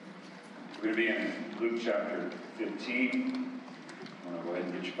We're going to be in Luke chapter 15. I'm going to go ahead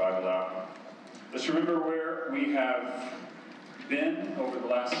and get your Bible out. Let's remember where we have been over the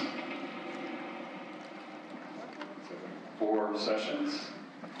last 4 sessions.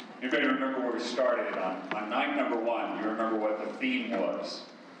 Anybody remember where we started on night number 1? You remember what the theme was?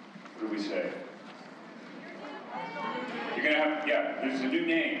 What did we say? You're going to have, there's a new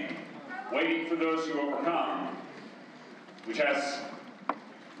name. Waiting for those who overcome, which has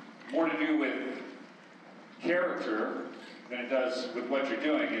more to do with character than it does with what you're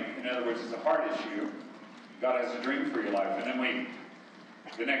doing. In other words, it's a heart issue. God has a dream for your life. And then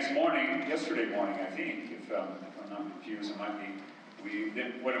the next morning, yesterday morning, I think, if I'm not confused, it might be,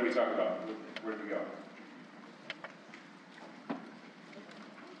 what did we talk about? Where did we go?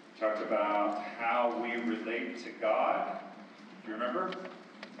 Talked about how we relate to God. Do you remember?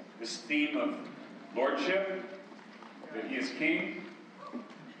 This theme of lordship, that He is King.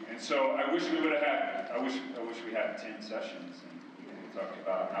 And so I wish we would have had, I wish we had 10 sessions. And we talked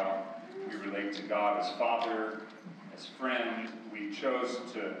about how we relate to God as Father, as friend. We chose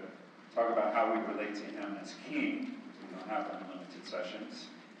to talk about how we relate to Him as King. We don't have unlimited sessions.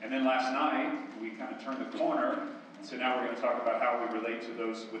 And then last night, we kind of turned the corner. And so now we're going to talk about how we relate to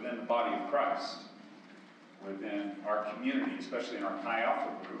those within the body of Christ, within our community, especially in our Chi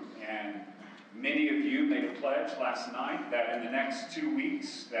Alpha group. And many of you made a pledge last night that in the next 2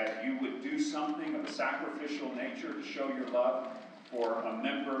 weeks that you would do something of a sacrificial nature to show your love for a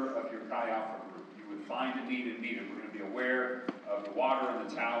member of your Chi Alpha group. You would find a need and meet it. We're going to be aware of the water and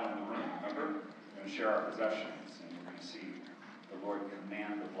the towel in the room. Remember? We're going to share our possessions, and we're going to see the Lord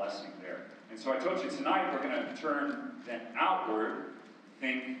command the blessing there. And so I told you tonight we're going to turn then outward,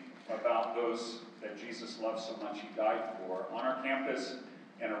 think about those that Jesus loves so much He died for on our campus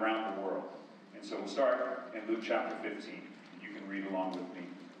and around the world. And so we'll start in Luke chapter 15. You can read along with me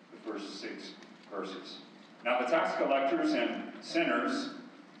the first 6 verses. Now the tax collectors and sinners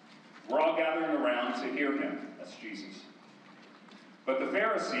were all gathering around to hear Him. That's Jesus. But the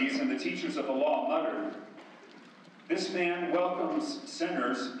Pharisees and the teachers of the law muttered, "This man welcomes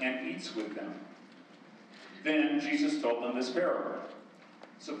sinners and eats with them." Then Jesus told them this parable.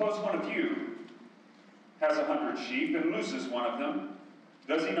 "Suppose one of you has 100 sheep and loses one of them.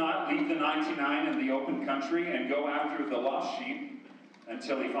 Does he not leave the 99 in the open country and go after the lost sheep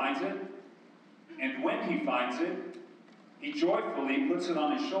until he finds it? And when he finds it, he joyfully puts it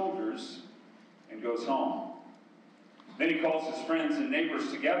on his shoulders and goes home. Then he calls his friends and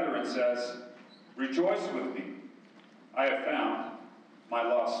neighbors together and says, 'Rejoice with me. I have found my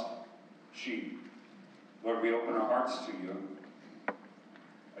lost sheep.'" Lord, we open our hearts to You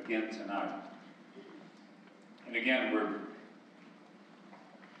again tonight. And again, we're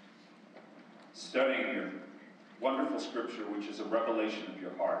studying Your wonderful scripture, which is a revelation of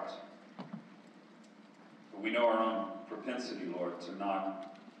Your heart. But we know our own propensity, Lord, to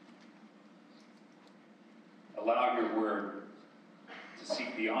not allow Your word to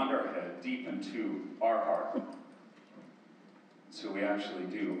seek beyond our head, deep into our heart. So we actually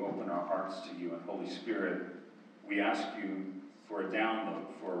do open our hearts to You. And Holy Spirit, we ask You for a download,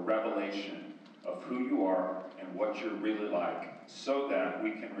 for a revelation of who You are and what You're really like, so that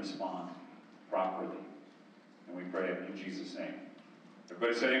we can respond properly. And we pray it in Jesus' name.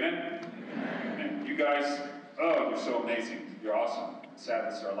 Everybody say amen? Amen. Amen. You guys, you're so amazing. You're awesome. It's sad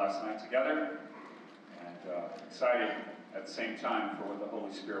this is our last night together. And excited at the same time for what the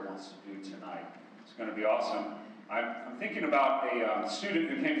Holy Spirit wants to do tonight. It's going to be awesome. I'm thinking about a student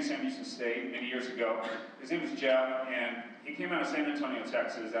who came to Sam Houston State many years ago. His name was Jeff, and he came out of San Antonio,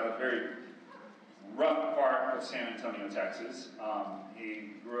 Texas, out of a very rough part of San Antonio, Texas.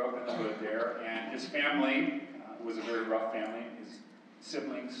 He grew up in the hood there, and his family was a very rough family. His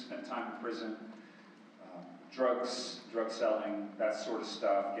siblings spent time in prison, drug selling, that sort of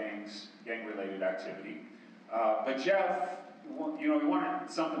stuff, gang-related activity. But Jeff, he wanted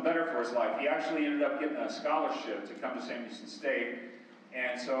something better for his life. He actually ended up getting a scholarship to come to Sam Houston State.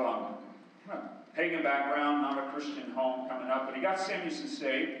 And so, kind of pagan background, not a Christian home coming up, but he got to Sam Houston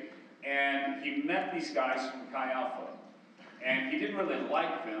State, and he met these guys from Chi Alpha. And he didn't really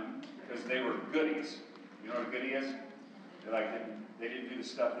like them because they were goodies. You know what a goodie is? They didn't do the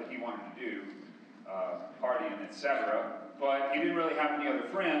stuff that he wanted to do, partying, etc. But he didn't really have any other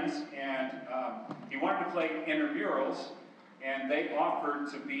friends, and he wanted to play intramurals, and they offered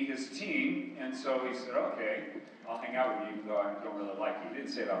to be his team. And so he said, "Okay, I'll hang out with you, even though I don't really like you." He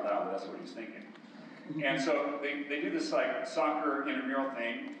didn't say it out loud, but that's what he was thinking. And so they do this like soccer intramural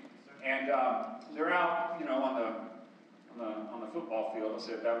thing, and they're out, on the football field, I'll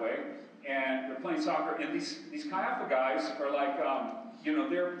say it that way, and they're playing soccer. And these Chi Alpha guys are like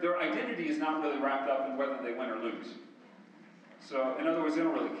their identity is not really wrapped up in whether they win or lose. So, in other words, they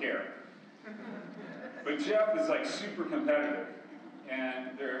don't really care. But Jeff is like super competitive,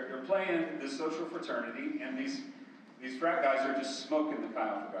 and they're playing this social fraternity, and these frat guys are just smoking the Chi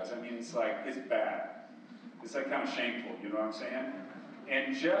Alpha guys. I mean, it's bad. It's like kind of shameful, you know what I'm saying?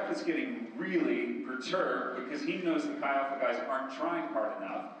 And Jeff is getting really perturbed because he knows the Chi Alpha guys aren't trying hard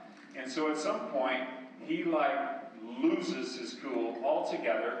enough. And so at some point, he loses his cool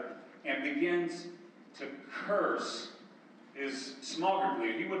altogether and begins to curse his small group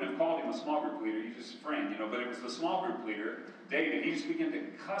leader. He wouldn't have called him a small group leader, he's just a friend, but it was the small group leader, David. He just began to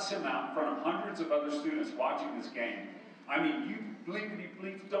cuss him out in front of hundreds of other students watching this game. I mean, you bleepity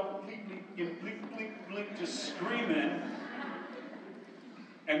bleep, don't bleep bleep, you bleep bleep bleep, just screaming,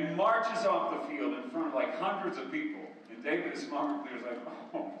 and marches off the field in front of hundreds of people. And David, the small group leader, is like,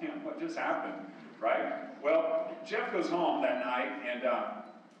 oh, what just happened, right? Well, Jeff goes home that night, and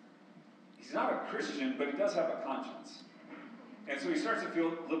he's not a Christian, but he does have a conscience. And so he starts to feel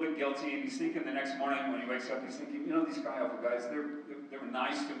a little bit guilty, and he's thinking the next morning when he wakes up, he's thinking, these Chi Alpha guys, they were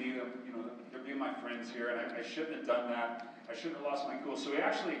nice to me, they're being my friends here, and I shouldn't have done that. I shouldn't have lost my cool. So he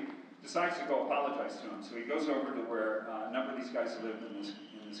actually decides to go apologize to him. So he goes over to where a number of these guys live in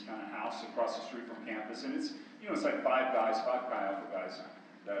this kind of house across the street from campus, and it's like five Chi Alpha guys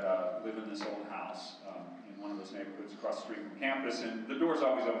that live in this old house in one of those neighborhoods across the street from campus, and the door's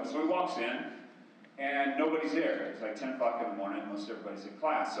always open. So he walks in, and nobody's there. It's like 10 o'clock in the morning, most everybody's in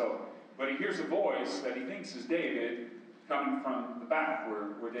class. But he hears a voice that he thinks is David coming from the back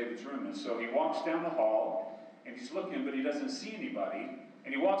where David's room is. So he walks down the hall, and he's looking, but he doesn't see anybody.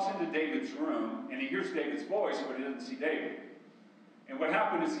 And he walks into David's room, and he hears David's voice, but he doesn't see David. And what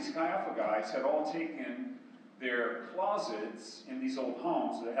happened is these Chi Alpha guys had all taken their closets in these old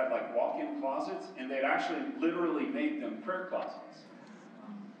homes. They had walk-in closets, and they'd actually literally made them prayer closets.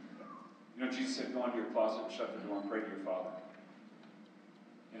 Jesus said, go into your closet and shut the door and pray to your Father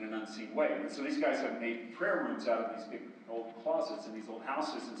in an unseen way. And so these guys have made prayer rooms out of these big old closets in these old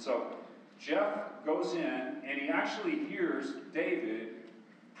houses. And so Jeff goes in, and he actually hears David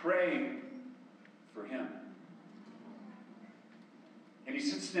praying for him. And he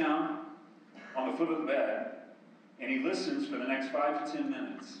sits down on the foot of the bed, and he listens for the next 5 to 10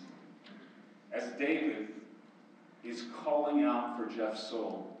 minutes as David is calling out for Jeff's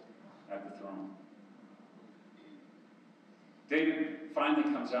soul at the throne. David finally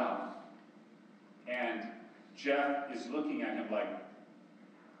comes out, and Jeff is looking at him like,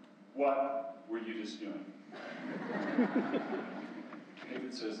 what were you just doing?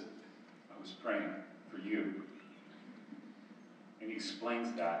 David says, I was praying for you. And he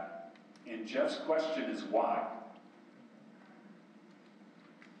explains that. And Jeff's question is why?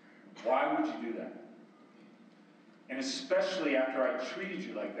 Why would you do that? And especially after I treated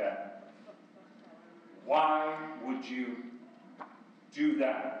you like that, why would you do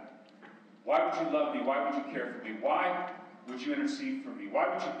that? Why would you love me? Why would you care for me? Why would you intercede for me? Why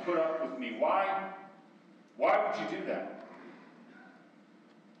would you put up with me? Why would you do that?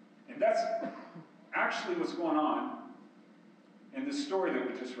 And that's actually what's going on in the story that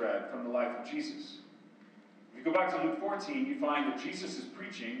we just read from the life of Jesus. If you go back to Luke 14, you find that Jesus is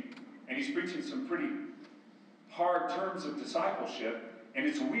preaching, and he's preaching some pretty hard terms of discipleship. And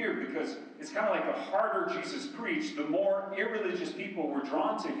it's weird because it's kind of like the harder Jesus preached, the more irreligious people were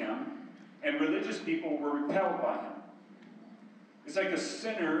drawn to him, and religious people were repelled by him. It's like the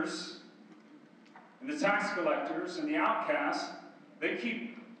sinners and the tax collectors and the outcasts, they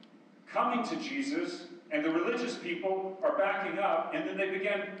keep coming to Jesus, and the religious people are backing up, and then they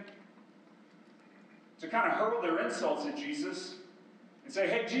begin to kind of hurl their insults at Jesus and say,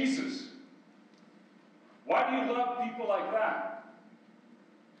 hey, Jesus, why do you love people like that?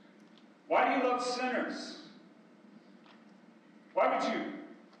 Why do you love sinners? Why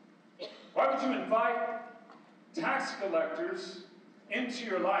would you invite tax collectors into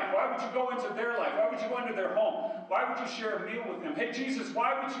your life? Why would you go into their life? Why would you go into their home? Why would you share a meal with them? Hey, Jesus,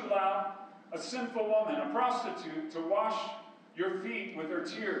 why would you allow a sinful woman, a prostitute, to wash your feet with her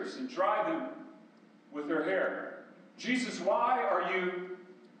tears and dry them with her hair? Jesus, why are you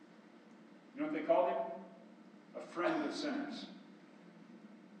know what they called him? A friend of sinners.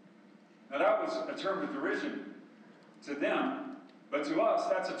 Now that was a term of derision to them, but to us,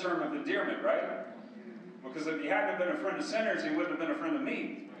 that's a term of endearment, right? Because if he hadn't been a friend of sinners, he wouldn't have been a friend of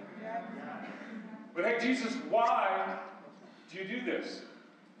me. But hey, Jesus, why do you do this?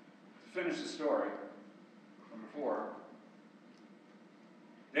 To finish the story from before,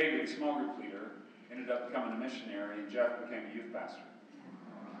 David, the small group leader, ended up becoming a missionary, and Jeff became a youth pastor,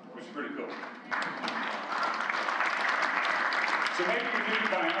 which is pretty cool. So maybe you're new to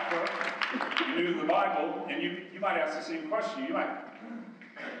Caiaphas, you're new to the Bible, and you might ask the same question. You might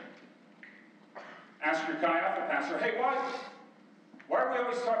ask your Caiaphas pastor, hey, why are we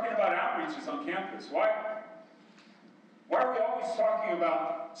always talking about outreaches on campus? Why are we always talking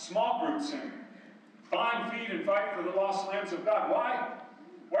about small groups and find, feed, and fight for the lost lambs of God? Why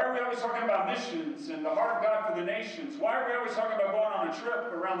are we always talking about missions and the heart of God for the nations? Why are we always talking about going on a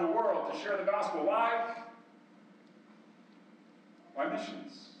trip around the world to share the gospel? Why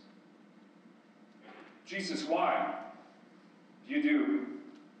missions? Jesus, why do you do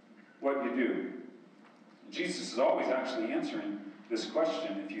what you do? Jesus is always actually answering this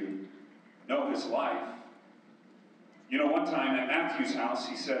question if you know his life. You know, one time at Matthew's house,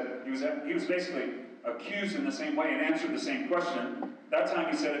 he said, he was basically accused in the same way and answered the same question. That time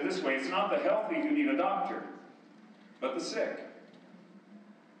he said it this way, it's not the healthy who need a doctor, but the sick.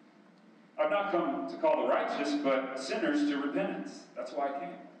 I've not come to call the righteous, but sinners to repentance. That's why I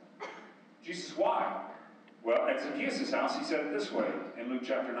came. Jesus, why? Well, at Zacchaeus' house, he said it this way in Luke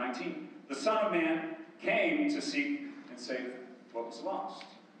chapter 19. The Son of Man came to seek and save what was lost.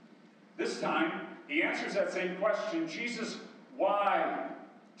 This time, he answers that same question. Jesus, why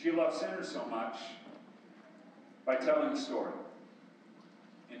do you love sinners so much? By telling a story.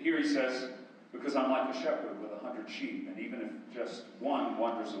 And here he says, because I'm like a shepherd with 100 sheep, and even if just one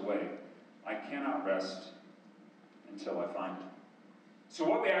wanders away, I cannot rest until I find it. So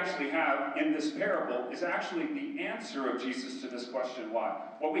what we actually have in this parable is actually the answer of Jesus to this question, why?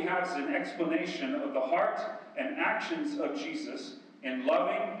 What we have is an explanation of the heart and actions of Jesus in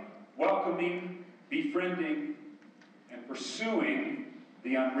loving, welcoming, befriending, and pursuing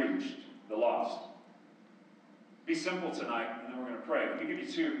the unreached, the lost. Be simple tonight, and then we're going to pray. Let me give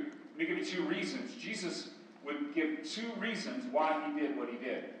you two reasons. Jesus would give two reasons why he did what he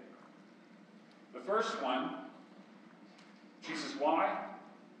did. The first one, Jesus, why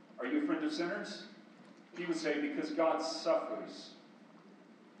are you a friend of sinners? He would say, because God suffers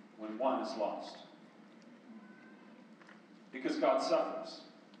when one is lost. Because God suffers.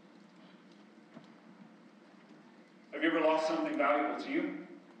 Have you ever lost something valuable to you?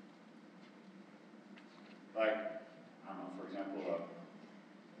 Like, I don't know, for example,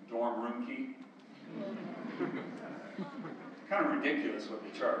 a dorm room key. Kind of ridiculous what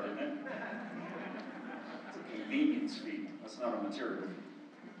they charge, isn't it? It's a convenience fee. That's not a material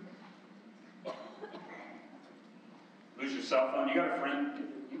fee. Lose your cell phone. You got a friend.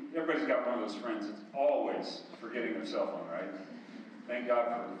 Everybody's got one of those friends that's always forgetting their cell phone, right? Thank God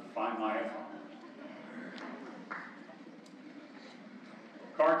for Find My iPhone.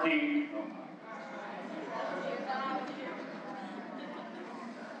 Car key. Oh my.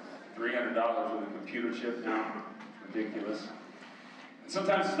 $300 with a computer chip now. Ridiculous. And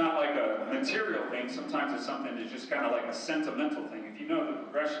sometimes it's not like a material thing. Sometimes it's something that's just kind of like a sentimental thing. If you know the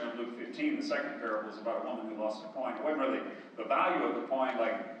progression of Luke 15, the second parable is about a woman who lost a coin. It wasn't really the value of the coin,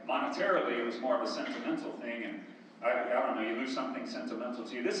 like monetarily, it was more of a sentimental thing. And I don't know, you lose something sentimental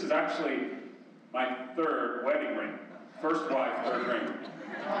to you. This is actually my third wedding ring. First wife, third ring.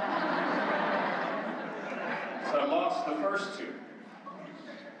 So I lost the first two.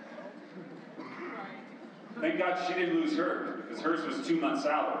 Thank God she didn't lose hers, because hers was 2 months'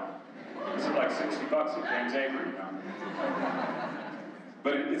 salary. This is like $60 at James Avery, you know.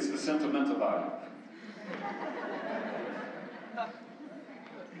 But it's the sentimental value.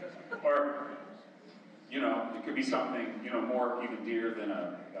 Or, you know, it could be something, you know, more even dear than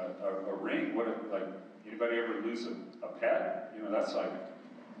a ring. What if, like, anybody ever lose a pet? You know, that's like,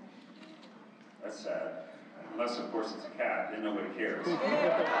 that's sad. Unless, of course, it's a cat, then nobody cares.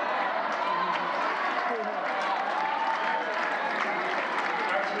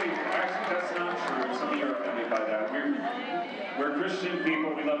 Actually, that's not true. Some of you are offended by that. We're Christian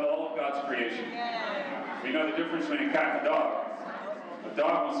people. We love all of God's creation. We know the difference between a cat and a dog. A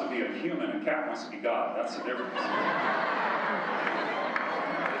dog wants to be a human. A cat wants to be God. That's the difference.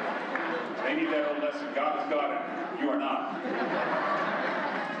 They need that old lesson. God is God and you are not.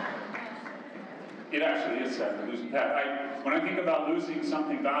 It actually is sad to lose a pet. When I think about losing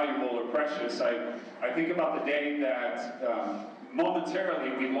something valuable or precious, I think about the day that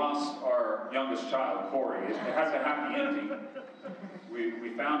momentarily we lost our youngest child, Corey. It has a happy ending. We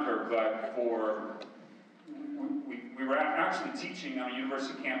found her, but we were actually teaching on a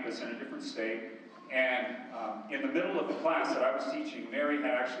university campus in a different state, and in the middle of the class that I was teaching, Mary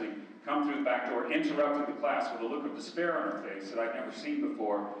had actually come through the back door, interrupted the class with a look of despair on her face that I'd never seen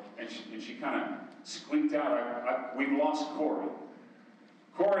before, and she kind of squeaked out, we've lost Corey.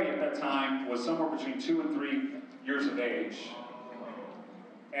 Corey at that time was somewhere between 2 and 3 years of age,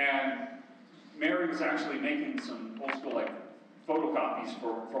 and Mary was actually making some old school like photocopies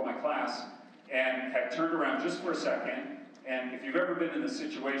for my class and had turned around just for a second. And if you've ever been in a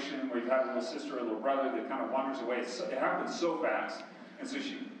situation where you've had a little sister or a little brother that kind of wanders away, it happens so fast. And so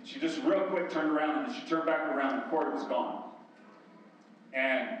she just real quick turned around, and then she turned back around, and Corey was gone.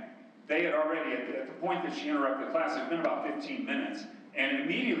 And they had already, at the point that she interrupted the class, it had been about 15 minutes. And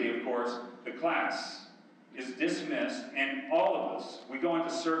immediately, of course, the class is dismissed, and all of us, we go into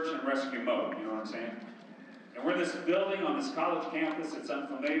search and rescue mode, you know what I'm saying? And we're in this building on this college campus. It's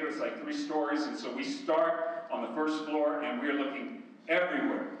unfamiliar. It's like 3 stories. And so we start on the first floor, and we're looking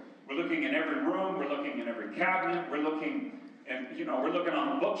everywhere. We're looking in every room. We're looking in every cabinet. We're looking, and we're looking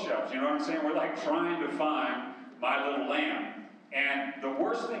on the bookshelves. You know what I'm saying? We're like trying to find My Little Lamb. And the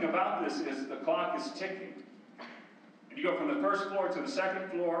worst thing about this is the clock is ticking. And you go from the first floor to the second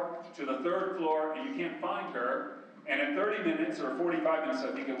floor to the third floor, and you can't find her. And in 30 minutes, or 45 minutes,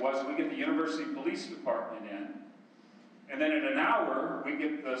 I think it was, we get the University Police Department in. And then in an hour, we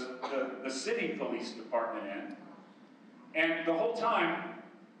get the City Police Department in. And the whole time,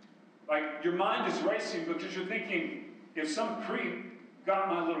 like, your mind is racing because you're thinking, if some creep got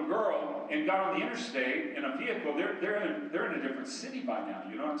my little girl and got on the interstate in a vehicle, they're in a different city by now,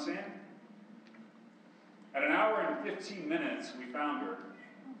 you know what I'm saying? At an hour and 15 minutes, we found her.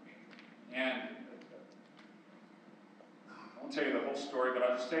 And I won't tell you the whole story, but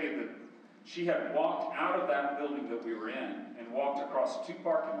I'll just tell you that she had walked out of that building that we were in and walked across 2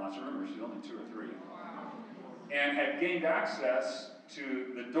 parking lots. Remember, she's only 2 or 3. And had gained access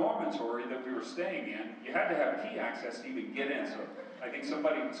to the dormitory that we were staying in. You had to have key access to even get in. So I think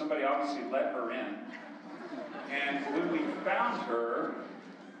somebody obviously let her in. And when we found her,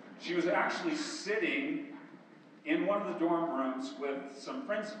 she was actually sitting in one of the dorm rooms with some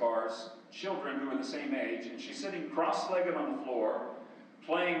friends of ours, children who were the same age, and she's sitting cross-legged on the floor,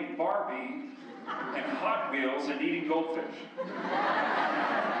 playing Barbie and Hot Wheels and eating goldfish.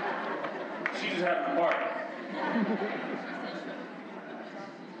 She just having a party.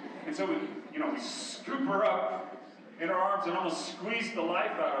 And so we scoop her up in our arms and almost squeeze the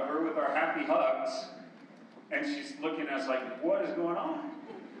life out of her with our happy hugs. And she's looking at us like, what is going on?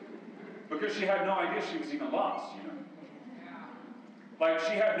 Because she had no idea she was even lost, Like,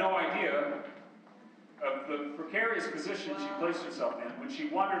 she had no idea of the precarious position she placed herself in when she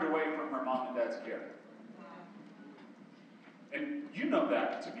wandered away from her mom and dad's care. And you know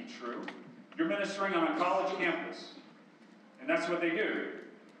that to be true. You're ministering on a college campus, and that's what they do.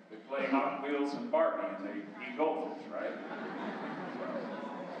 They play Hot Wheels and Barbie, and they eat goldfish, right?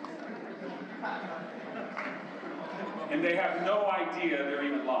 And they have no idea they're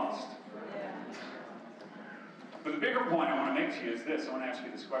even lost. But the bigger point I want to make to you is this. I want to ask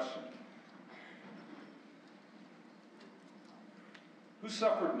you this question. Who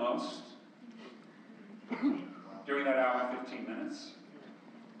suffered most during that hour and 15 minutes?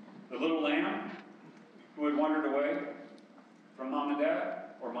 The little lamb who had wandered away from mom and dad,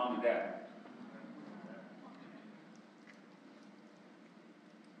 or mom and dad?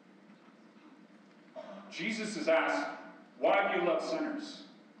 Jesus is asked, why do you love sinners?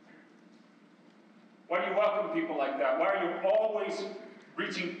 Why do you welcome people like that? Why are you always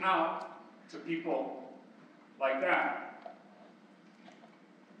reaching out to people like that?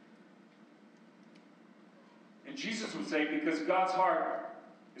 And Jesus would say, because God's heart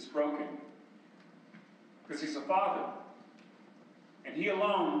is broken. Because He's a Father. And He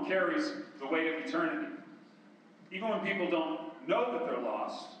alone carries the weight of eternity. Even when people don't know that they're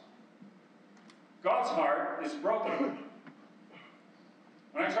lost, God's heart is broken.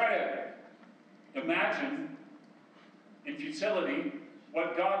 When I try to imagine in futility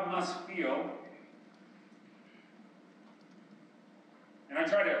what God must feel, and I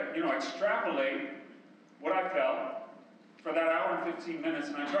try to, extrapolate what I felt for that hour and 15 minutes,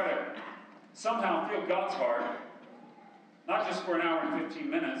 and I try to somehow feel God's heart, not just for an hour and 15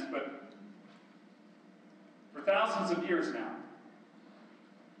 minutes, but for thousands of years now.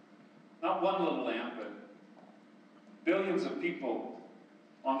 Not one little lamb, but billions of people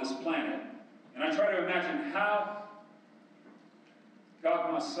on this planet. And I try to imagine how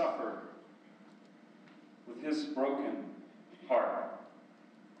God must suffer with His broken heart.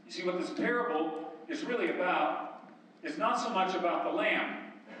 You see, what this parable is really about is not so much about the lamb,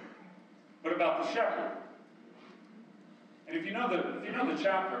 but about the shepherd. And if you know the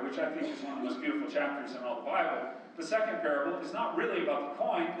chapter, which I think is one of the most beautiful chapters in all the Bible, the second parable is not really about the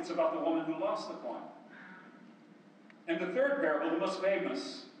coin, it's about the woman who lost the coin. And the third parable, the most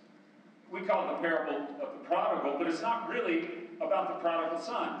famous, we call it the parable of the prodigal, but it's not really about the prodigal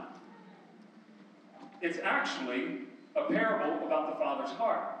son. It's actually a parable about the Father's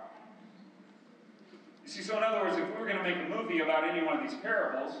heart. You see, so in other words, if we were going to make a movie about any one of these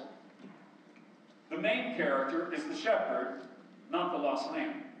parables, the main character is the shepherd, not the lost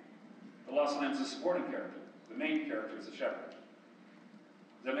lamb. The lost lamb is a supporting character. The main character is the shepherd.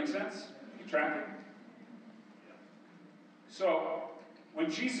 Does that make sense? You tracking? So,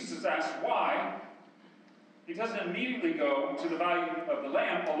 when Jesus is asked why, he doesn't immediately go to the value of the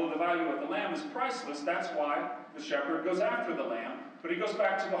lamb, although the value of the lamb is priceless. That's why the shepherd goes after the lamb, but he goes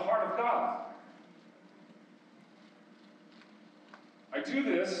back to the heart of God. I do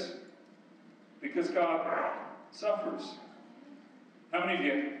this because God suffers. How many of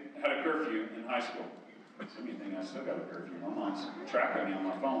you had a curfew in high school? Some of you think I still got a curfew. My mom's tracking me on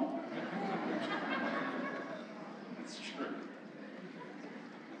my phone. It's true.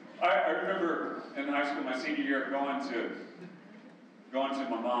 I remember in high school, my senior year, going to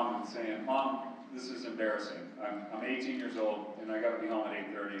my mom and saying, "Mom, this is embarrassing. I'm 18 years old and I got to be home at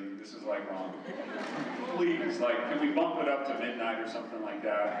 8:30. This is like wrong. Please, like, can we bump it up to midnight or something like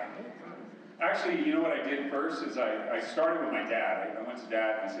that?" Actually, you know what I did first is I started with my dad. I went to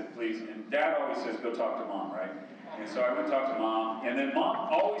Dad and I said, "Please," and Dad always says, "Go talk to Mom," right? And so I went to talk to Mom, and then Mom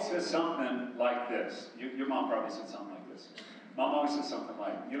always says something like this. Your mom probably said something like this. Mom always says something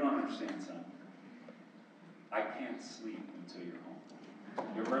like, "You don't understand, son. I can't sleep until you're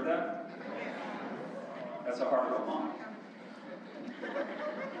home." You ever heard that? That's the heart of a mom.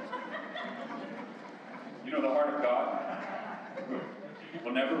 You know the heart of God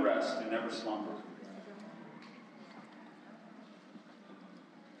will never rest and never slumber.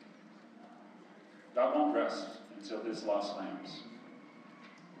 God won't rest until his lost lambs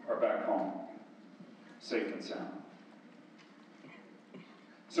are back home, safe and sound.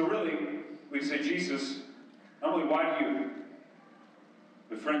 So really, we say, Jesus, not only why do you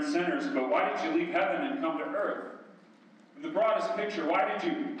befriend sinners, but why did you leave heaven and come to earth? In the broadest picture, why did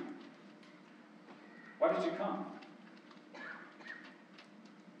you come?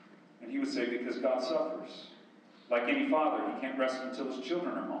 And he would say, because God suffers. Like any father, he can't rest until his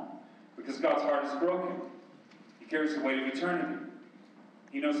children are home. Because God's heart is broken. He carries the weight of eternity.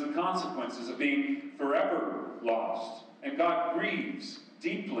 He knows the consequences of being forever lost. And God grieves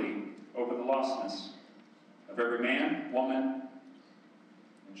deeply over the lostness of every man, woman,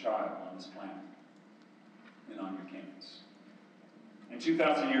 and child on this planet and on your campus. And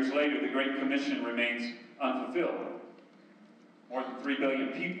 2,000 years later, the Great Commission remains unfulfilled. More than 3 billion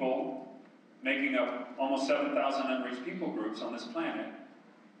people, making up almost 7,000 unreached people groups on this planet,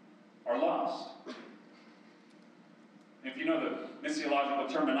 are lost. If you know the missiological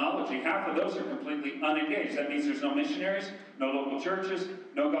terminology, half of those are completely unengaged. That means there's no missionaries, no local churches,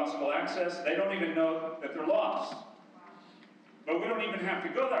 no gospel access. They don't even know that they're lost. But we don't even have to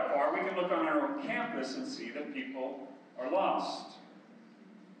go that far. We can look on our own campus and see that people are lost.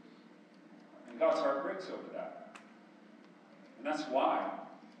 And God's heart breaks over that. And that's why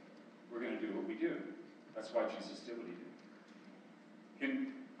we're going to do what we do. That's why Jesus did what he did.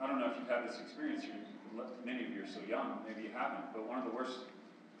 I don't know if you've had this experience. Many of you are so young, maybe you haven't. But one of the worst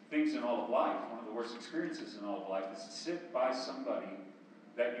things in all of life, one of the worst experiences in all of life, is to sit by somebody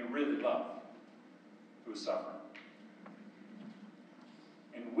that you really love who is suffering.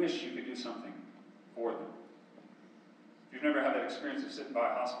 And wish you could do something for them. If you've never had that experience of sitting by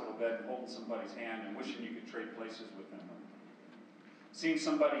a hospital bed and holding somebody's hand and wishing you could trade places with them, seeing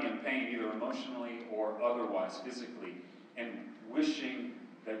somebody in pain, either emotionally or otherwise, physically, and wishing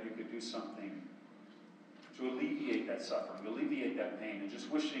that you could do something to alleviate that suffering, alleviate that pain, and just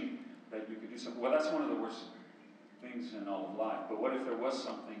wishing that you could do something. Well, that's one of the worst things in all of life. But what if there was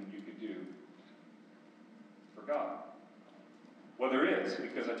something you could do for God? Well, there is,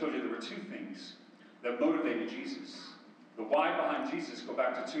 because I told you there were two things that motivated Jesus. The why behind Jesus go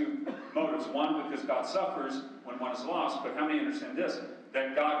back to two motives. One, because God suffers when one is lost, but how many understand this?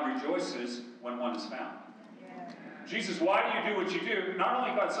 That God rejoices when one is found. Yeah. Jesus, why do you do what you do? Not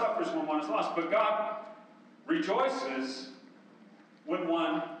only God suffers when one is lost, but God rejoices when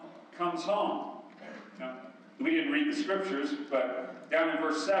one comes home. Now, we didn't read the scriptures, but down in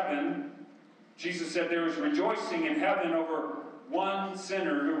verse 7, Jesus said there is rejoicing in heaven over one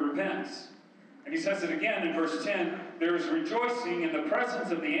sinner who repents. And he says it again in verse 10, there is rejoicing in the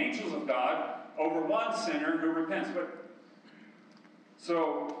presence of the angels of God over one sinner who repents.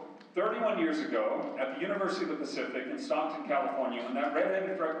 So, 31 years ago, at the University of the Pacific in Stockton, California, when that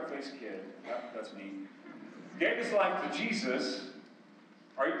red-headed, freckle-faced kid, that's me, gave his life to Jesus,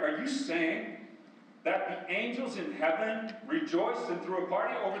 are you saying that the angels in heaven rejoiced and threw a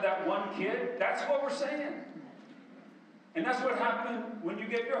party over that one kid? That's what we're saying. And that's what happened when you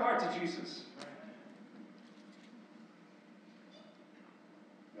gave your heart to Jesus.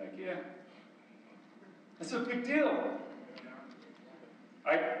 Like, yeah. It's a big deal.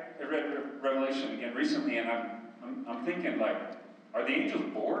 I read Revelation again recently, and I'm thinking, like, are the angels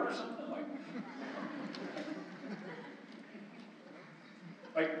bored or something?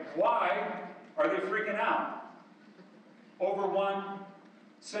 Like, why are they freaking out over one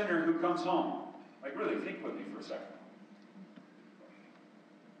sinner who comes home? Like, really, think with me for a second.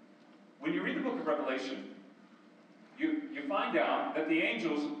 When you read the book of Revelation, you find out that the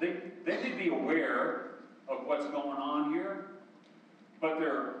angels, they may be aware of what's going on here, but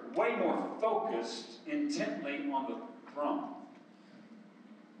they're way more focused intently on the throne.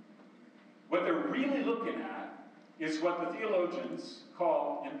 What they're really looking at is what the theologians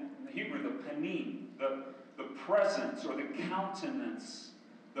call, in the Hebrew, the panim, the presence or the countenance,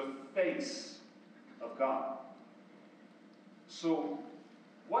 the face of God. So,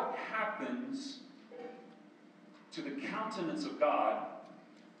 what happens to the countenance of God,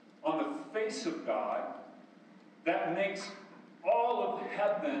 on the face of God, that makes all of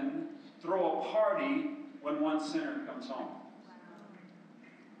heaven throw a party when one sinner comes home?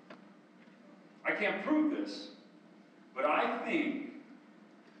 I can't prove this, but I think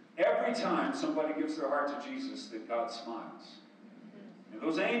every time somebody gives their heart to Jesus, that God smiles. And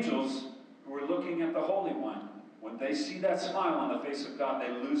those angels who are looking at the Holy One, when they see that smile on the face of God, they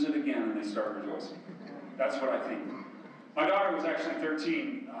lose it again and they start rejoicing. That's what I think. My daughter was actually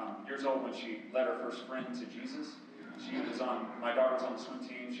 13 years old when she led her first friend to Jesus. My daughter was on the swim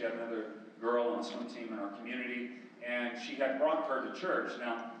team. She had another girl on the swim team in our community, and she had brought her to church.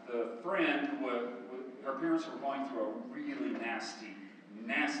 Now, the friend, her parents were going through a really nasty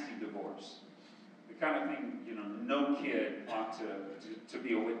divorce. The kind of thing, no kid ought to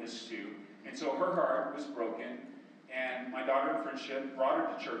be a witness to. And so her heart was broken, and my daughter in friendship brought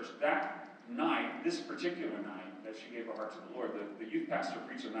her to church. That night, this particular night, that she gave her heart to the Lord, the youth pastor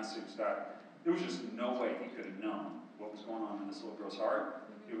preached a message that there was just no way he could have known what was going on in this little girl's heart.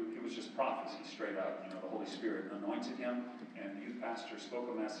 It was just prophecy, straight up. The Holy Spirit anointed him, and the youth pastor spoke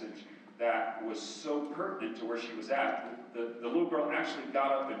a message that was so pertinent to where she was at. The little girl actually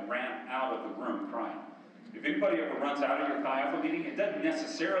got up and ran out of the room crying. If anybody ever runs out of your Chi Alpha meeting, it doesn't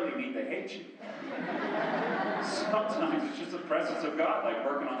necessarily mean they hate you. Sometimes it's just the presence of God, like,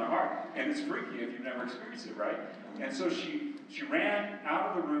 working on their heart. And it's freaky if you've never experienced it, right? And so she ran out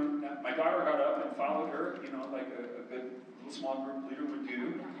of the room. My daughter got up and followed her, like a good little small group leader would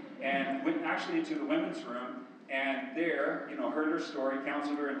do, and went actually into the women's room, and there, heard her story,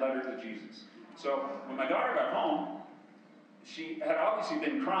 counseled her, and led her to Jesus. So when my daughter got home, she had obviously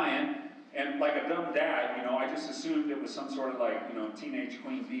been crying, and like a dumb dad, I just assumed it was some sort of teenage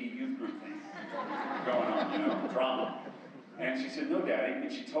Queen Bee youth group thing going on, drama. And she said, "No, Daddy."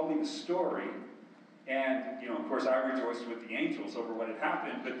 And she told me the story. And, of course, I rejoiced with the angels over what had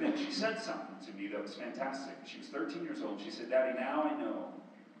happened. But then she said something to me that was fantastic. She was 13 years old. She said, "Daddy, now I know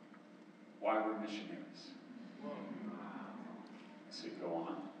why we're missionaries." I said, "Go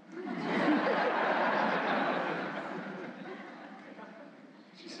on."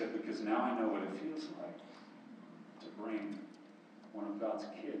 She said, "Because now I know what it feels like to bring one of God's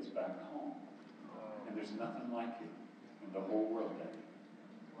kids back home. And there's nothing like it in the whole world, Daddy."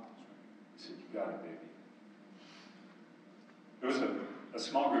 I said, "You got it, baby." There was a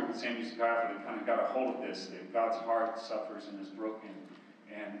small group at San Luis Chicago that kind of got a hold of this, that God's heart suffers and is broken.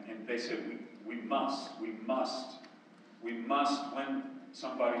 And they said, we must win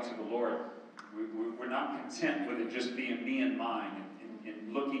somebody to the Lord. We're not content with it just being me and mine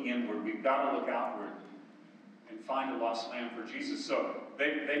and looking inward. We've got to look outward and find a lost lamb for Jesus. So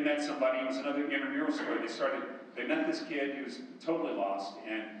they met somebody. It was another intramural story. They met this kid who was totally lost,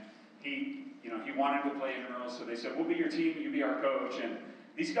 and he wanted to play intramural, so they said, "We'll be your team, you be our coach." And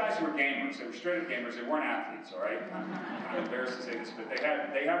these guys were gamers. They were straight up gamers. They weren't athletes, all right? I'm embarrassed to say this, but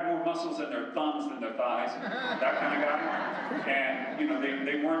they had more muscles in their thumbs than their thighs, that kind of guy. And,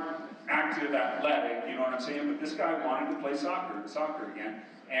 they weren't active, athletic, you know what I'm saying? But this guy wanted to play soccer again.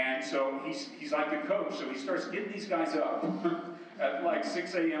 And so he's like the coach, so he starts getting these guys up at like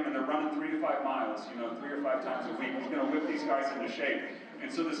 6 a.m. and they're running 3 to 5 miles, 3 or 5 times a week. He's going to whip these guys into shape.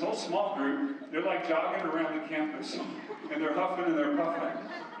 And so this whole small group, they're like jogging around the campus, and they're huffing and they're puffing,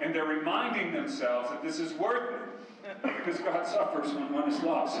 and they're reminding themselves that this is worth it, because God suffers when one is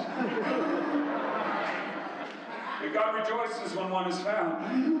lost. And God rejoices when one is found.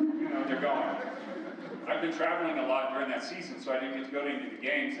 They're going. I've been traveling a lot during that season, so I didn't get to go to any of the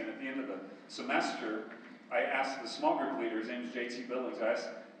games, and at the end of the semester, I asked the small group leader, his name is J.T. Billings, I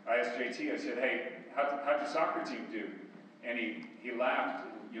asked J.T., I said, "Hey, how'd your soccer team do?" And he laughed,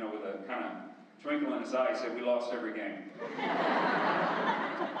 with a kind of twinkle in his eye. He said, "We lost every game."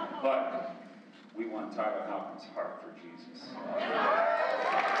 But we want Tyler Hopkins' heart for Jesus.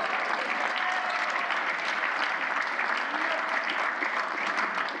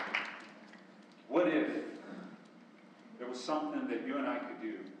 What if there was something that you and I could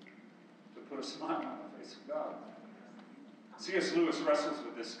do to put a smile on the face of God? C.S. Lewis wrestles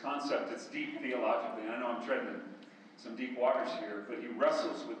with this concept. It's deep theologically, and I know I'm treading some deep waters here, but he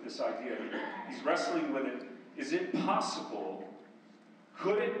wrestles with this idea. He's wrestling with it. Is it possible,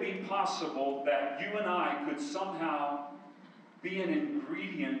 could it be possible that you and I could somehow be an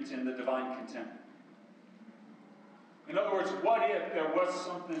ingredient in the divine contentment? In other words, what if there was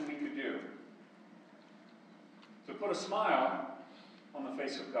something we could do to put a smile on the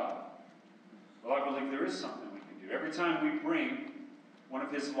face of God? Well, I believe there is something we can do. Every time we bring one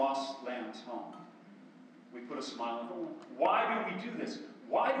of his lost lambs home, we put a smile on them. Why do we do this?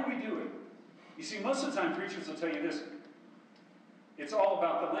 Why do we do it? You see, most of the time preachers will tell you this. It's all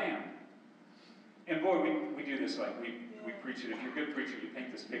about the lamb. And boy, we do this, like we preach it. If you're a good preacher, you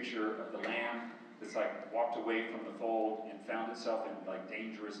paint this picture of the lamb that's like walked away from the fold and found itself in like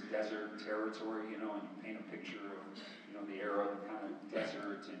dangerous desert territory, and you paint a picture of, the Arab kind of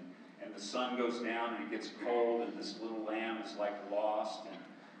desert, and the sun goes down and it gets cold, and this little lamb is like lost,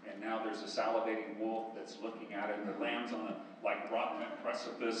 and now there's a salivating wolf that's looking at it, and the lamb's on a rotten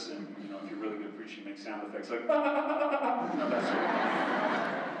precipice, and if you're really good preaching, you make sound effects like that sort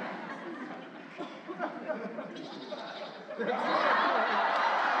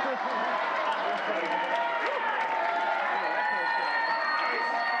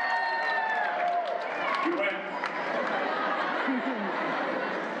You went.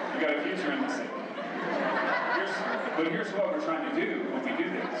 You got a future in this thing. But here's what we're trying to do when we do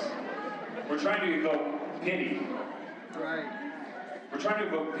this. We're trying to evoke pity. Right. We're trying to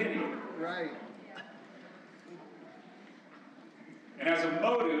evoke pity. Right. And as a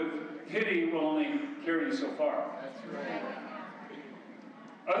motive, pity will only carry you so far. That's right.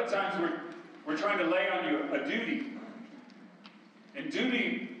 Other times we're trying to lay on you a duty. And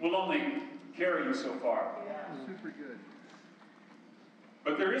duty will only carry you so far. Yeah. Super good.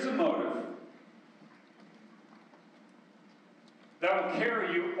 But there is a motive that will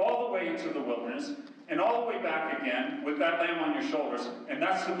carry you all the way into the wilderness and all the way back again with that lamb on your shoulders. And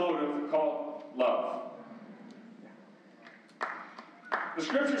that's the motive called love. The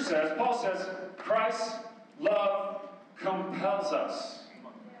scripture says, Paul says, Christ's love compels us.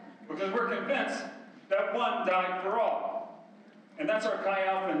 Because we're convinced that one died for all. And that's our Chi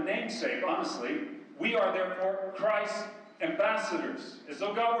Alpha namesake, honestly. We are therefore Christ's ambassadors. As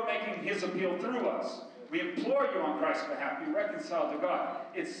though God were making his appeal through us. We implore you on Christ's behalf, be reconciled to God.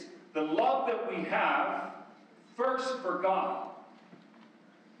 It's the love that we have, first for God,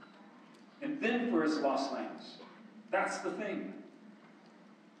 and then for his lost lambs. That's the thing.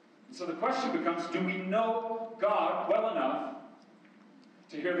 And so the question becomes, do we know God well enough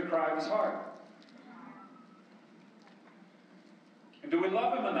to hear the cry of his heart? And do we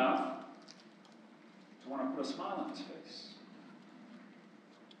love him enough to want to put a smile on his face?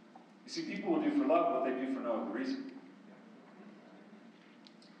 You see, people will do for love what they do for no other reason.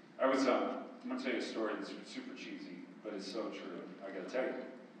 I'm going to tell you a story that's super cheesy, but it's so true. I got to tell you.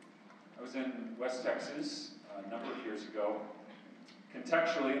 I was in West Texas a number of years ago.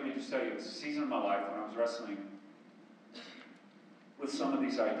 Contextually, let me just tell you, it was a season of my life when I was wrestling with some of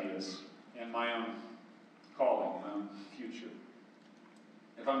these ideas and my own calling, my own future.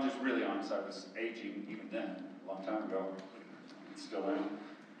 If I'm just really honest, I was aging even then, a long time ago. Still am.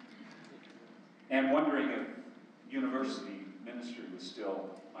 And wondering if university ministry was still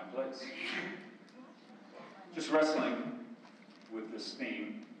my place. Just wrestling with this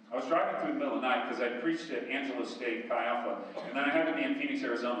theme. I was driving through the middle of the night because I preached at Angelo State Chi Alpha, and then I had to be in Phoenix,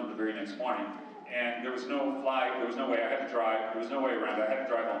 Arizona the very next morning. And there was no flight, there was no way I had to drive, there was no way around it. I had to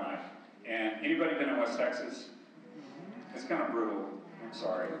drive all night. And anybody been in West Texas? It's kind of brutal. I'm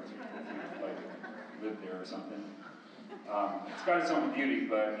sorry if you lived there or something. It's got its own beauty,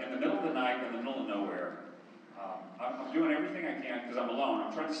 but in the middle of the night, in the middle of nowhere, I'm doing everything I can because I'm alone.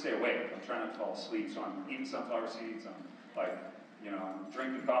 I'm trying to stay awake. I'm trying not to fall asleep. So I'm eating sunflower seeds. I'm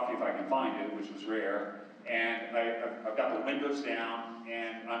drinking coffee if I can find it, which was rare. And I've got the windows down,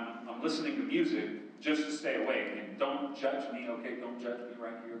 and I'm listening to music just to stay awake. And don't judge me, okay? Don't judge me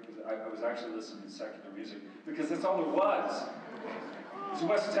right here, because I was actually listening to secular music because that's all there was. It's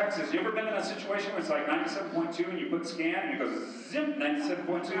West Texas. You ever been in a situation where it's like 97.2 and you put scan and it goes zip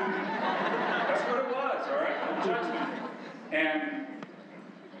 97.2? That's what it was, all right? Don't judge me. And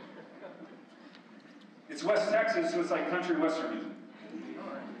it's West Texas, so it's like country western music.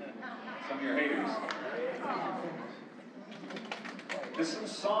 Some of your haters. This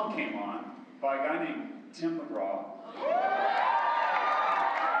song came on, by a guy named Tim McGraw.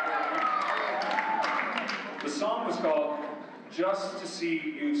 The song was called Just to See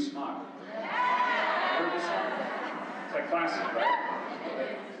You Smile. You heard this song? It's like classic,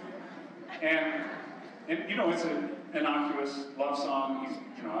 right? And you know, it's an innocuous love song. He's,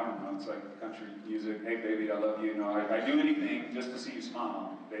 you know, I don't know, it's like country music. Hey, baby, I love you. You know, I do anything just to see you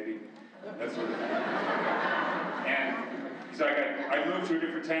smile, baby. That sort of thing. And he's like, I moved to a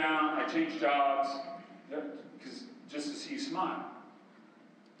different town. I changed jobs, because just to see you smile.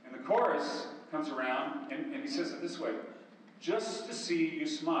 And the chorus comes around, and he says it this way: just to see you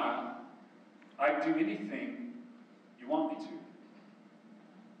smile, I'd do anything you want me to.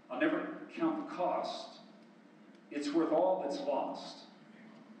 I'll never count the cost. It's worth all that's lost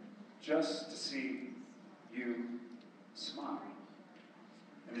just to see you smile.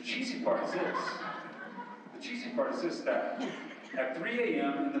 And the cheesy part is this. The cheesy part is this, that at 3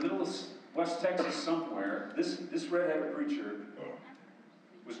 a.m. in the middle of West Texas somewhere, this redheaded preacher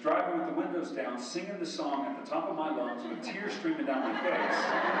was driving with the windows down, singing the song at the top of my lungs with tears streaming down my face.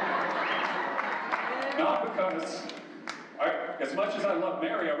 Not because, as much as I love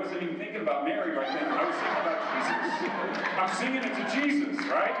Mary, I wasn't even thinking about Mary right then. I was thinking about Jesus. I'm singing it to Jesus,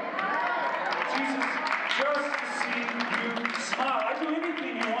 right? Jesus, just to see you smile. I do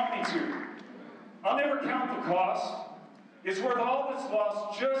anything you want me to. I'll never count the cost. It's worth all that's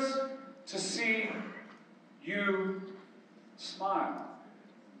lost just to see you smile.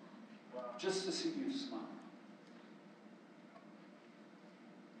 Just to see you smile.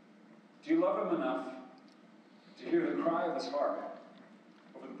 Do you love him enough to hear the cry of his heart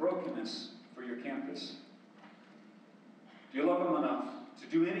over the brokenness for your campus? Do you love him enough to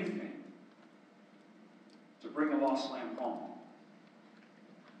do anything to bring a lost lamb home?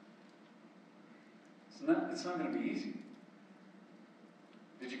 It's not going to be easy.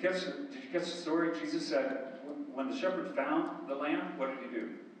 Did you catch the story? Jesus said, when the shepherd found the lamb, what did he do?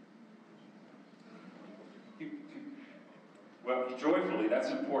 Well, joyfully, that's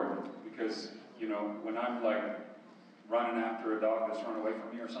important, because, you know, when I'm like running after a dog that's run away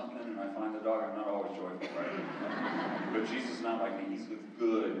from me or something, and I find the dog, I'm not always joyful, right? But Jesus is not like me. He's the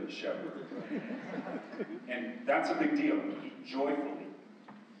good shepherd. And that's a big deal. He joyfully.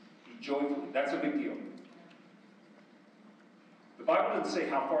 That's a big deal. The Bible doesn't say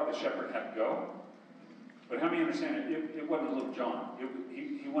how far the shepherd had to go, but how many understand it wasn't little John.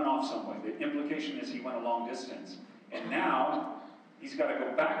 He went off some way. The implication is he went a long distance. And now he's got to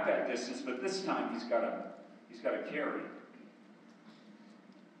go back that distance, but this time he's got to carry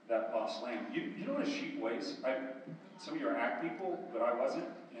that lost lamb. You know what a sheep weighs? Some of you are ag people, but I wasn't.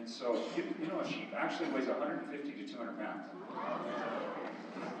 And so, you know, a sheep actually weighs 150 to 200 pounds.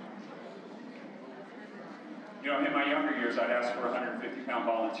 You know, in my younger years, I'd ask for a 150-pound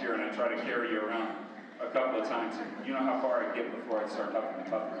volunteer, and I'd try to carry you around a couple of times. And you know how far I'd get before I'd start huffing and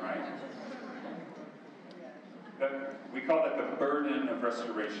puffing, right? We call that the burden of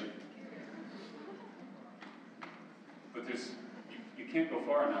restoration. But you can't go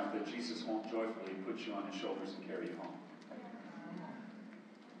far enough that Jesus won't joyfully put you on his shoulders and carry you home.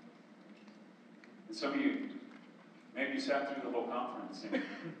 And some of you, maybe you sat through the whole conference and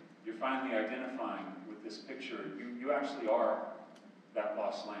you're finally identifying with this picture. You actually are that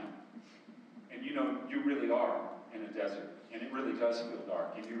lost lamb. And you know, you really are in a desert. And it really does feel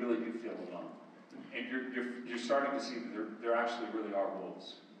dark. And you really do feel alone. And you're starting to see that there actually really are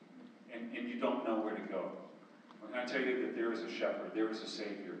wolves. And you don't know where to go. Can I tell you that there is a shepherd, there is a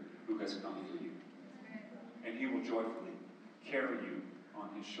Savior who has come for you. And he will joyfully carry you on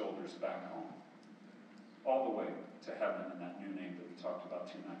his shoulders back home. All the way to heaven in that new name that we talked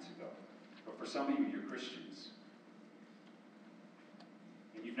about 2 nights ago. But for some of you, you're Christians.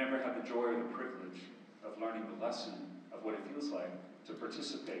 And you've never had the joy or the privilege of learning the lesson of what it feels like to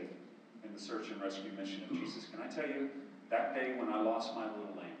participate in the search and rescue mission of Jesus. Can I tell you, that day when I lost my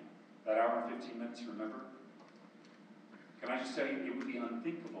little lamb, that hour and 15 minutes, remember? Can I just tell you, it would be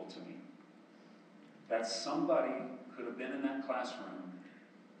unthinkable to me that somebody could have been in that classroom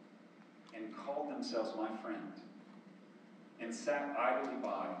and called themselves my friend and sat idly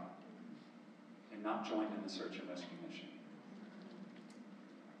by and not joined in the search and rescue mission.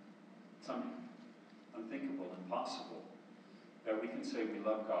 It's unthinkable, impossible, that we can say we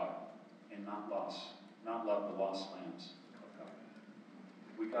love God and not love the lost lambs of God.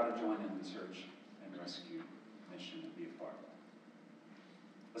 We got to join in the search and rescue mission and be a part.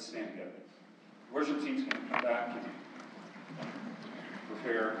 Let's stand together. The worship team's going to come back and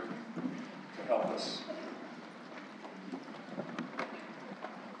prepare to help us.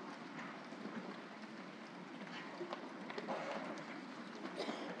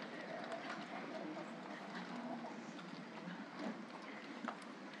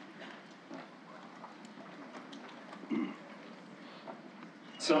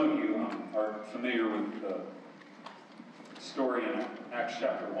 Some of you are familiar with the story in Acts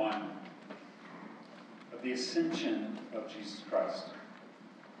chapter 1 of the ascension of Jesus Christ.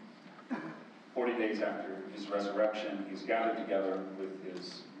 40 days after his resurrection, he's gathered together with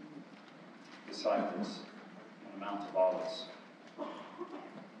his disciples on the Mount of Olives.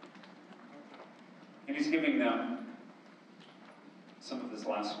 And he's giving them some of his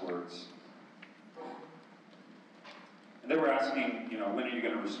last words. And they were asking, when are you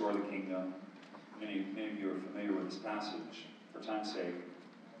going to restore the kingdom? Many of you are familiar with this passage. For time's sake,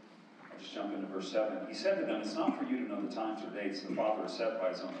 I'll just jump into verse 7. He said to them, it's not for you to know the times or dates the Father has set by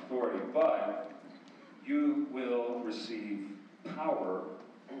his own authority, but you will receive power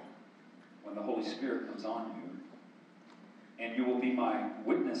when the Holy Spirit comes on you. And you will be my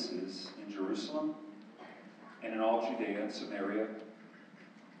witnesses in Jerusalem and in all Judea and Samaria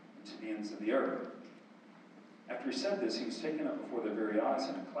and to the ends of the earth. After he said this, he was taken up before their very eyes,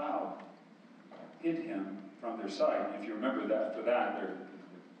 and a cloud hid him from their sight. And if you remember that, after that, they're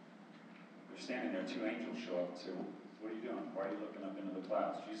standing there. Two angels show up and say, what are you doing? Why are you looking up into the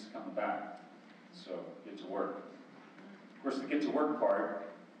clouds? Jesus is coming back. So get to work. Of course, the get to work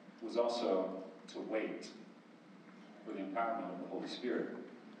part was also to wait for the empowerment of the Holy Spirit.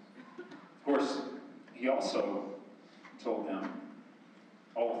 Of course, he also told them,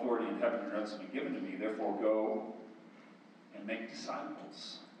 all authority in heaven and earth has been given to me, therefore go and make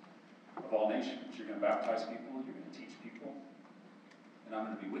disciples of all nations. You're going to baptize people, you're going to teach people, and I'm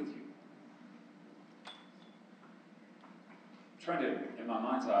going to be with you. I'm trying to, in my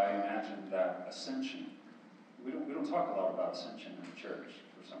mind's eye, imagine that ascension. We don't talk a lot about ascension in the church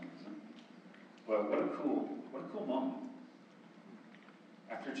for some reason. But what a cool moment.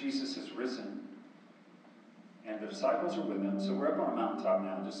 After Jesus has risen, and the disciples are with him. So we're up on a mountaintop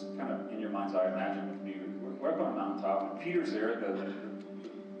now, just kind of in your mind's eye, imagine with me. We're up on a mountaintop, and Peter's there,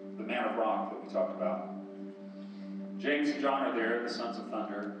 the man of rock that we talked about. James and John are there, the sons of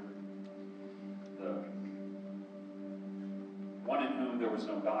thunder. The one in whom there was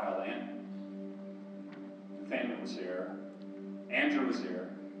no guile in. Nathaniel was there. Andrew was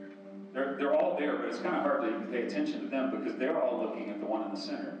there. They're all there, but it's kind of hard to even pay attention to them because they're all looking at the one in the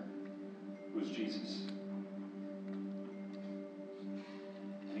center, who is Jesus.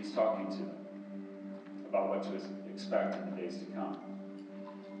 He's talking to them about what to expect in the days to come.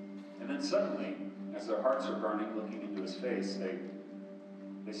 And then suddenly, as their hearts are burning, looking into his face, they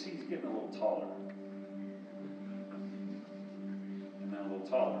see he's getting a little taller. And then a little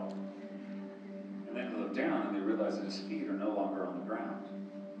taller. And then they look down and they realize that his feet are no longer on the ground.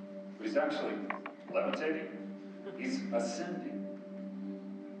 But he's actually levitating. He's ascending.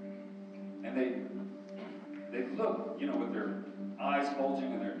 And they look, with their eyes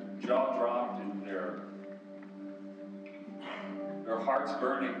bulging and their jaw dropped and their hearts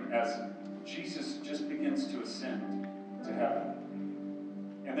burning as Jesus just begins to ascend to heaven.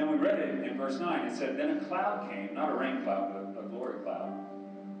 And then we read it in verse 9. It said, then a cloud came, not a rain cloud, but a glory cloud,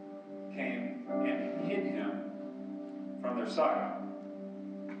 came and hid him from their sight.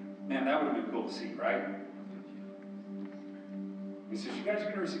 Man, that would have been cool to see, right? He says, you guys are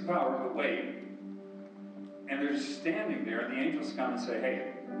going to receive power, but wait. And they're just standing there, and the angels come and say,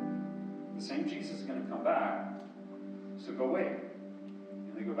 hey, the same Jesus is going to come back, so go wait.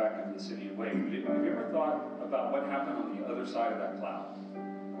 And they go back into the city and wait. But have you ever thought about what happened on the other side of that cloud?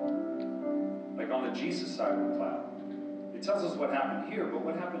 Like on the Jesus side of the cloud. It tells us what happened here, but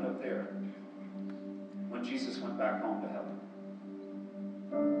what happened up there when Jesus went back home to heaven?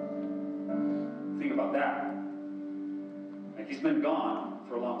 Think about that. Like he's been gone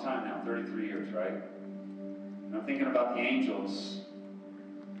for a long time now, 33 years, right? And I'm thinking about the angels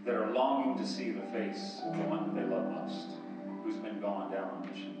that are longing to see the face of the one that they love most, who's been gone down on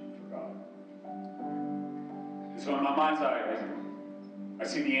mission for God. And so in my mind's eye, I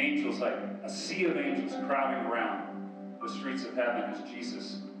see the angels, like a sea of angels crowding around the streets of heaven as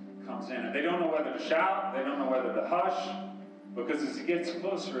Jesus comes in. And they don't know whether to shout, they don't know whether to hush, because as he gets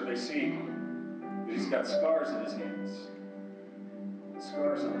closer, they see that he's got scars in his hands,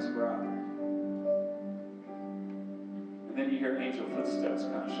 scars on his brow. And then you hear angel footsteps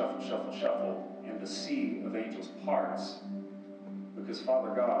kind of shuffle, shuffle, shuffle, and the sea of angels parts because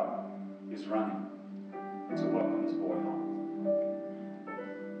Father God is running to welcome his boy home.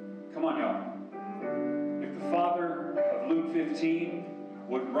 Come on, y'all. If the father of Luke 15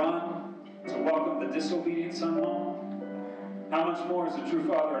 would run to welcome the disobedient son home, how much more is the true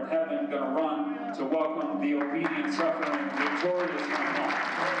Father in heaven going to run to welcome the obedient, suffering, victorious son home?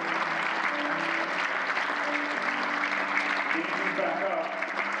 He comes back up,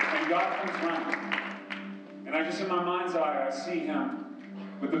 and God comes running. And I just, in my mind's eye, I see him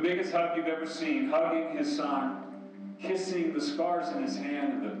with the biggest hug you've ever seen, hugging his son, kissing the scars in his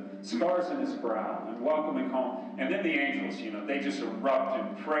hand and the scars in his brow, and welcoming home. And then the angels, they just erupt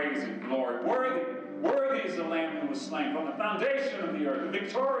in praise and glory. Worthy, worthy is the Lamb who was slain from the foundation of the earth, the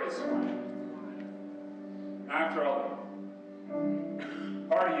victorious one. After all the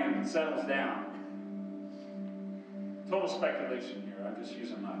partying settles down, total speculation here. I'm just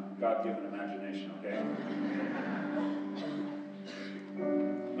using my God-given imagination, okay?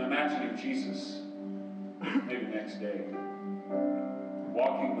 I'm imagining Jesus, maybe next day,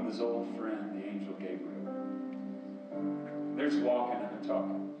 walking with his old friend, the angel Gabriel. They're just walking and they're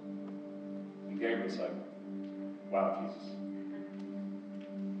talking. And Gabriel's like, wow, Jesus.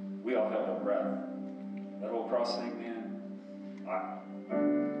 We all held our breath. That whole cross thing, man,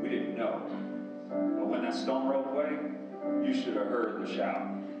 we didn't know. But when that stone rolled away, you should have heard the shout.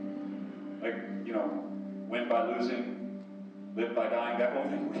 Like, win by losing, live by dying, that whole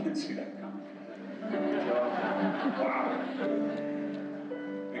thing, we didn't see that coming. Wow.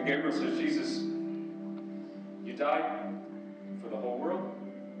 And Gabriel says, Jesus, you died for the whole world?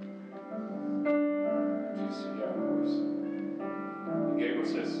 And Jesus said, yeah, of course. And Gabriel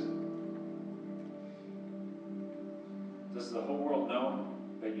says, does the whole world know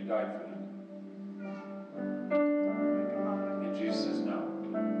that you died for them? And Jesus says, no.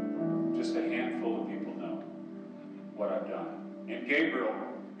 Just a handful of people know what I've done. And Gabriel,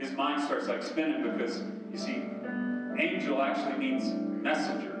 his mind starts like spinning because, you see, angel actually means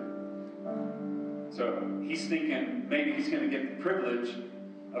messenger. So he's thinking maybe he's going to get the privilege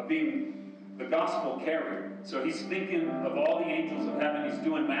of being the gospel carrier. So he's thinking of all the angels of heaven. He's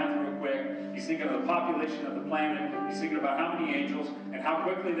doing math real quick. He's thinking of the population of the planet. He's thinking about how many angels and how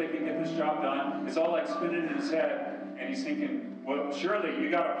quickly they can get this job done. It's all like spinning in his head. And he's thinking, well, surely you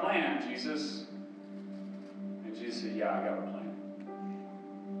got a plan, Jesus. And Jesus said, yeah, I got a plan.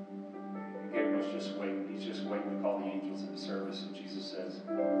 And Gabriel's just waiting. He's just waiting to call the angels into service. And Jesus says,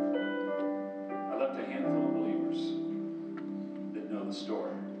 I left a handful of believers that know the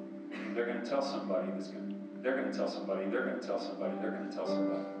story. They're going to tell somebody they're going to tell somebody, they're going to tell somebody, they're going to tell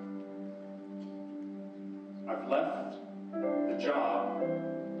somebody. I've left the job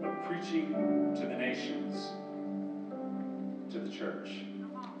of preaching to the nations to the church.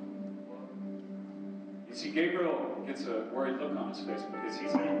 You see, Gabriel gets a worried look on his face because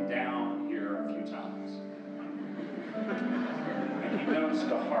he's been down here a few times. And he knows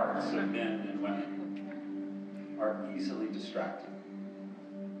the hearts of men and women are easily distracted,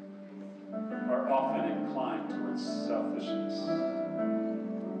 are often inclined towards selfishness.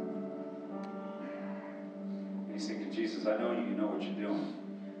 And he's thinking, Jesus, I know you know what you're doing,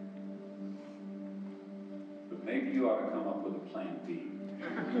 but maybe you ought to come up with a plan B.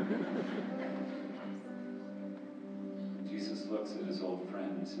 And Jesus looks at his old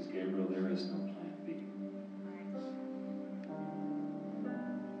friend and says, Gabriel, there is no plan B.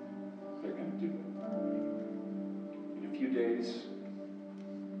 They're going to do it. In a few days,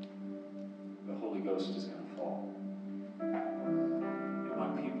 the Holy Ghost is going to fall. And my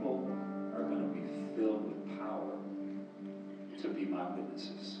people are going to be filled with power to be my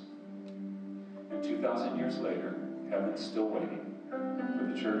witnesses. And 2,000 years later, heaven's still waiting for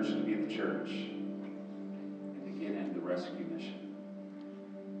the church to be the church and to get in the rescue mission.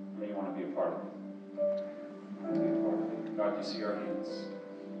 And you want to be a part of it. You want to be a part of it. God, you see our hands.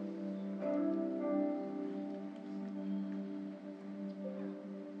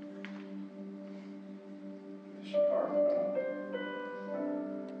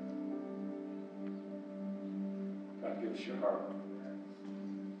 Give us your heart.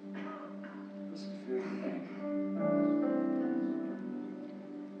 Just to feel your pain.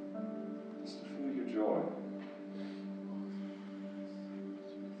 Just to feel your joy.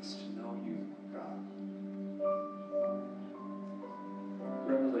 Just to know you, God.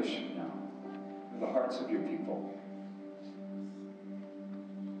 Revelation now in the hearts of your people.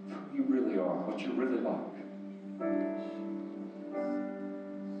 Who you really are, what you're really like.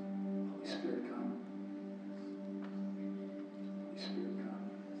 Holy Spirit, come.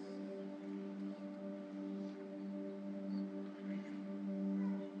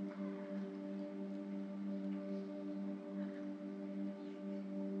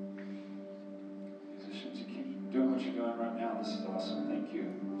 You're doing right now. This is awesome. Thank you.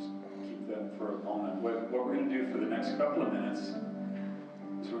 Just keep that for a moment. What we're going to do for the next couple of minutes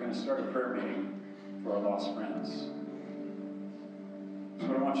is we're going to start a prayer meeting for our lost friends. So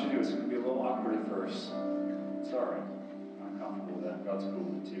what I want you to do is it's going to be a little awkward at first. Sorry. I'm comfortable with that. God's cool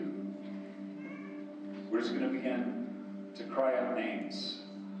with it too. We're just going to begin to cry out names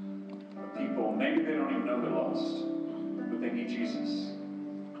of people. Maybe they don't even know they're lost, but they need Jesus.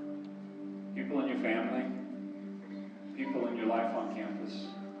 people in your family, people in your life on campus.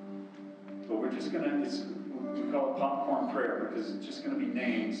 But we're just going to, we call it popcorn prayer because it's just going to be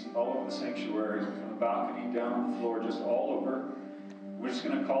names all over the sanctuary, from the balcony down on the floor, just all over. We're just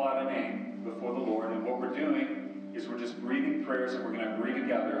going to call out a name before the Lord. And what we're doing is we're just breathing prayers, and we're going to agree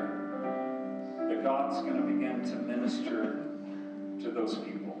together that God's going to begin to minister to those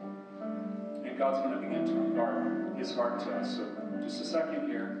people. And God's going to begin to impart his heart to us. So just a second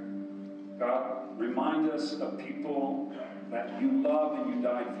here. God, remind us of people that you love and you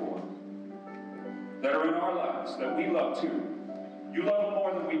died for, that are in our lives, that we love too. You love them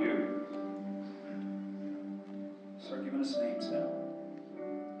more than we do. Start giving us names now.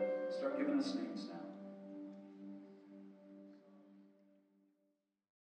 Start giving us names now.